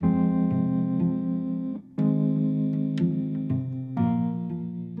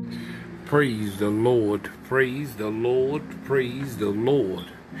Praise the Lord, praise the Lord, praise the Lord.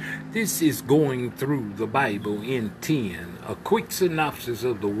 This is Going Through the Bible in 10, a quick synopsis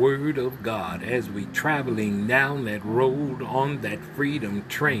of the Word of God as we traveling down that road on that freedom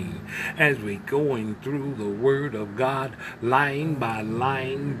train, as we going through the Word of God, line by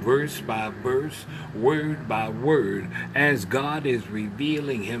line, verse by verse, word by word, as God is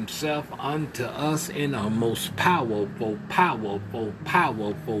revealing Himself unto us in a most powerful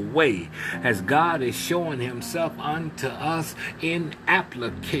way, as God is showing Himself unto us in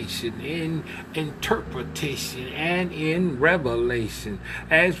application, in interpretation, and in revelation,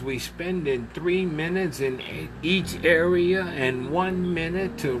 as we spend in 3 minutes in each area and 1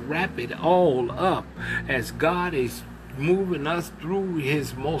 minute to wrap it all up, as God is moving us through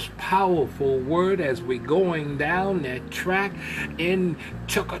His most powerful word as we going down that track in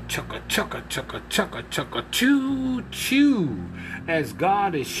chugga chugga chugga chugga chugga chugga choo choo, as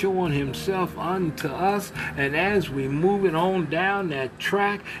God is showing Himself unto us, and as we moving on down that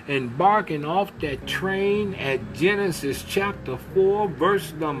track, embarking off that train at Genesis chapter 4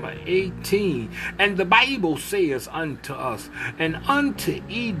 verse number 18, and the Bible says unto us, and unto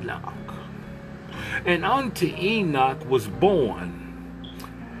Enoch was born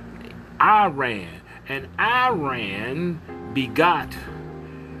Aran, and Aran begot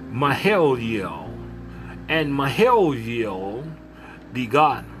Mahalalel, and Mahalalel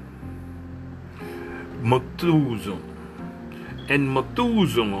begot Methuselah, and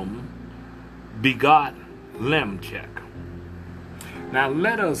Methuselah begot Lamech. Now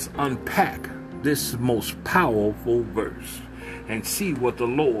let us unpack this most powerful verse and see what the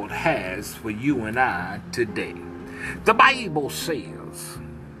Lord has for you and I today. The Bible says,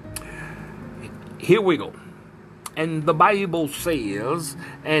 here we go. And the Bible says,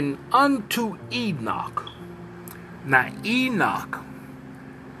 and unto Enoch. Now Enoch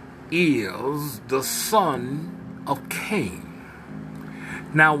is the son of Cain.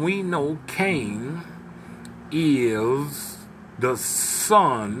 Now we know Cain is the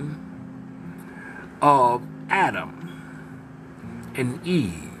son of Adam and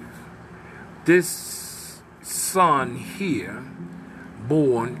Eve. This son here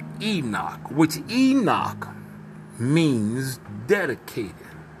born Enoch, which Enoch means dedicated.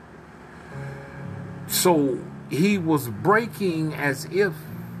 So he was breaking as if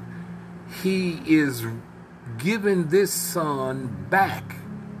he is giving this son back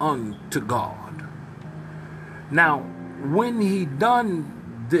unto God. Now, when he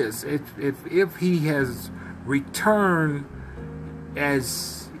done this, if he has returned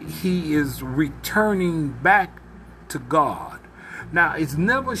as he is returning back to God. Now, it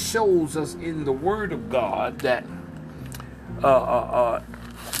never shows us in the Word of God that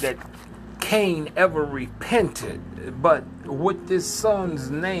that Cain ever repented, but with this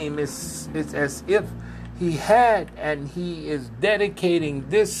son's name, it's as if he had, and he is dedicating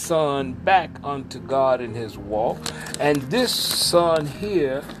this son back unto God in his walk, and this son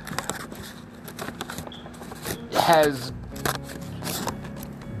here has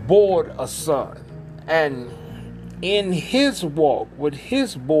bore a son, and in his walk with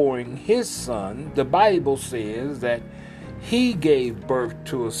his bearing his son, the Bible says that he gave birth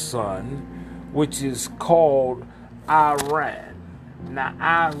to a son, which is called Aran. Now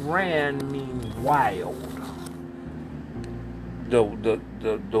Aran means wild,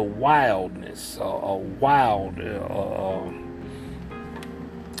 the wildness, wild.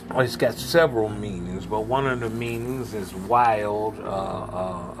 It's got several meanings, but one of the meanings is wild,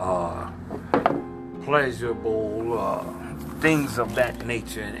 pleasurable, things of that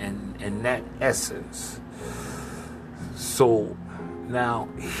nature and that essence. So now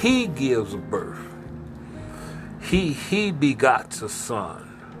he gives birth. He begots a son,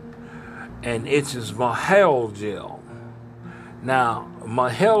 and it is Mahalalel. Now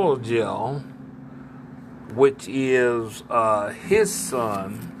Mahalalel, which is his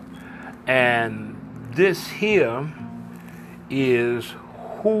son, and this here is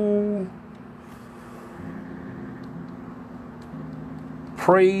who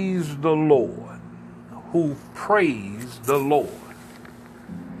praised the Lord. Who praised the Lord.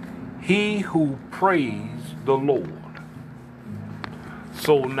 He who praised the Lord.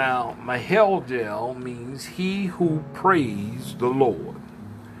 So now Mahalalel means he who praised the Lord.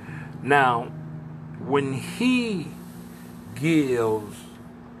 Now, when he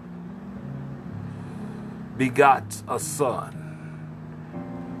begots a son,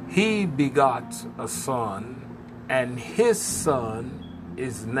 he begots a son, and his son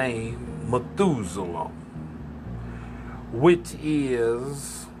is named Methuselah, which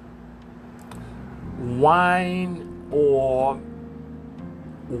is wine or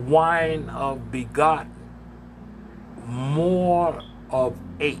wine of begot more of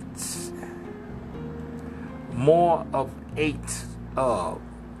eights. More of eights of.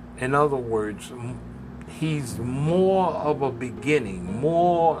 In other words, he's more of a beginning,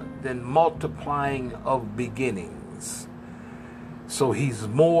 more than multiplying of beginnings. So he's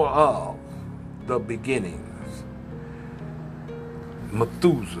more of the beginnings.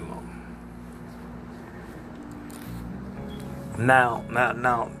 Methuselah.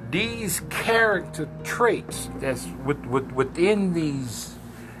 Now, these character traits that's within these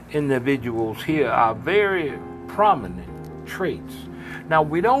individuals here are very prominent traits. Now,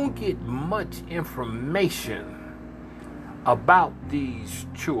 we don't get much information about these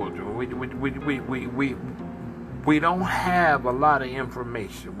children. We don't have a lot of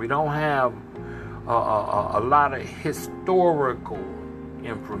information. We don't have a lot of historical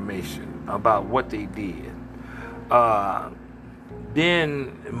information about what they did.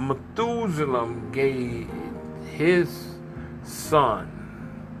 Then Methuselah gave his son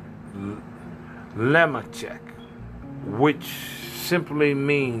Lamechek, which simply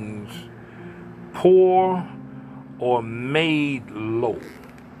means poor or made low.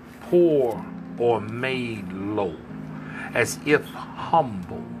 Poor or made low. As if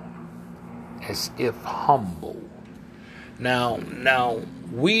humble. As if humble. Now,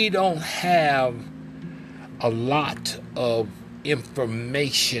 we don't have a lot of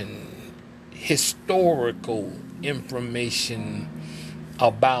information, historical information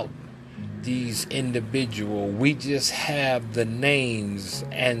about these individuals. We just have the names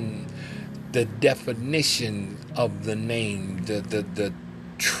and the definition of the name, the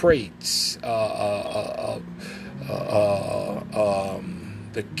traits, the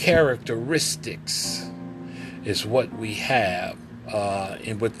characteristics is what we have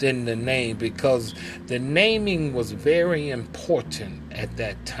within the name, because the naming was very important at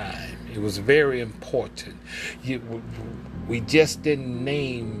that time. It was very important. We just didn't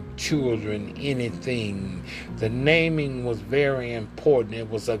name children anything. The naming was very important. It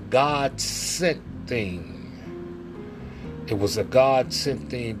was a God-sent thing. It was a God-sent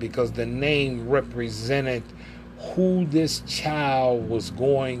thing because the name represented who this child was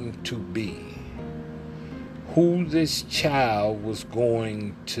going to be. Who this child was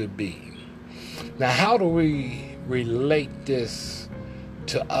going to be. Now, how do we relate this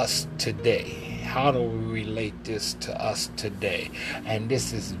to us today? How do we relate this to us today? And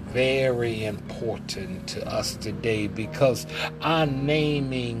this is very important to us today because our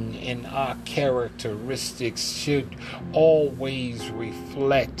naming and our characteristics should always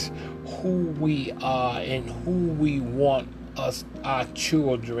reflect who we are and who we want our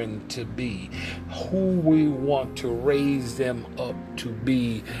children to be, who we want to raise them up to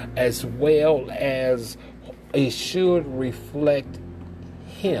be, as well as it should reflect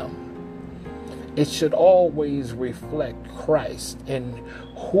Him. It should always reflect Christ and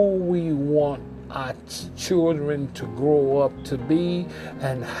who we want our children to grow up to be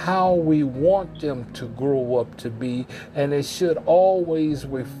and how we want them to grow up to be. And it should always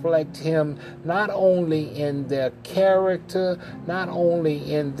reflect Him, not only in their character, not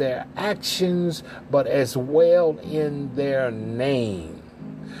only in their actions, but as well in their name.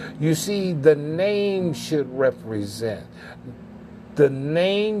 You see, the name should represent. The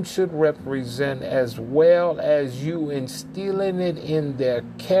name should represent, as well as you instilling it in their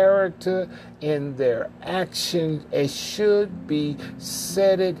character, in their actions. It should be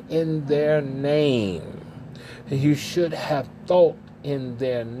said it in their name. You should have thought in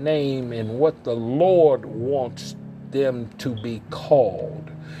their name and what the Lord wants them to be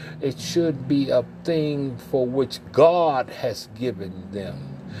called. It should be a thing for which God has given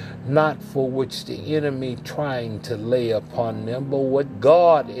them, not for which the enemy trying to lay upon them, but what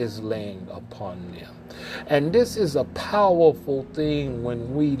God is laying upon them. And this is a powerful thing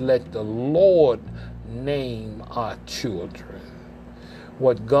when we let the Lord name our children,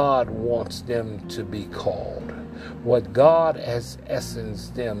 what God wants them to be called, what God has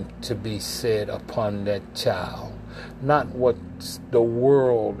essenced them to be said upon that child. Not what the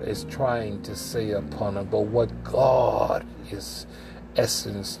world is trying to say upon it, but what God is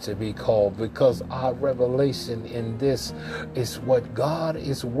essence to be called, because our revelation in this is what God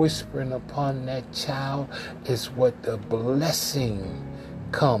is whispering upon that child, is what the blessing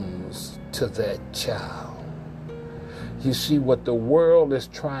comes to that child. You see, what the world is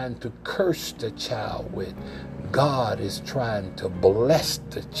trying to curse the child with, God is trying to bless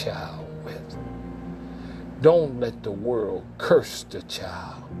the child with. Don't let the world curse the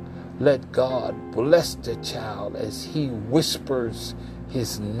child. Let God bless the child as He whispers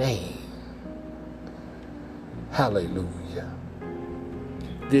His name. Hallelujah.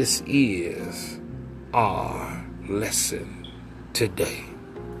 This is our lesson today.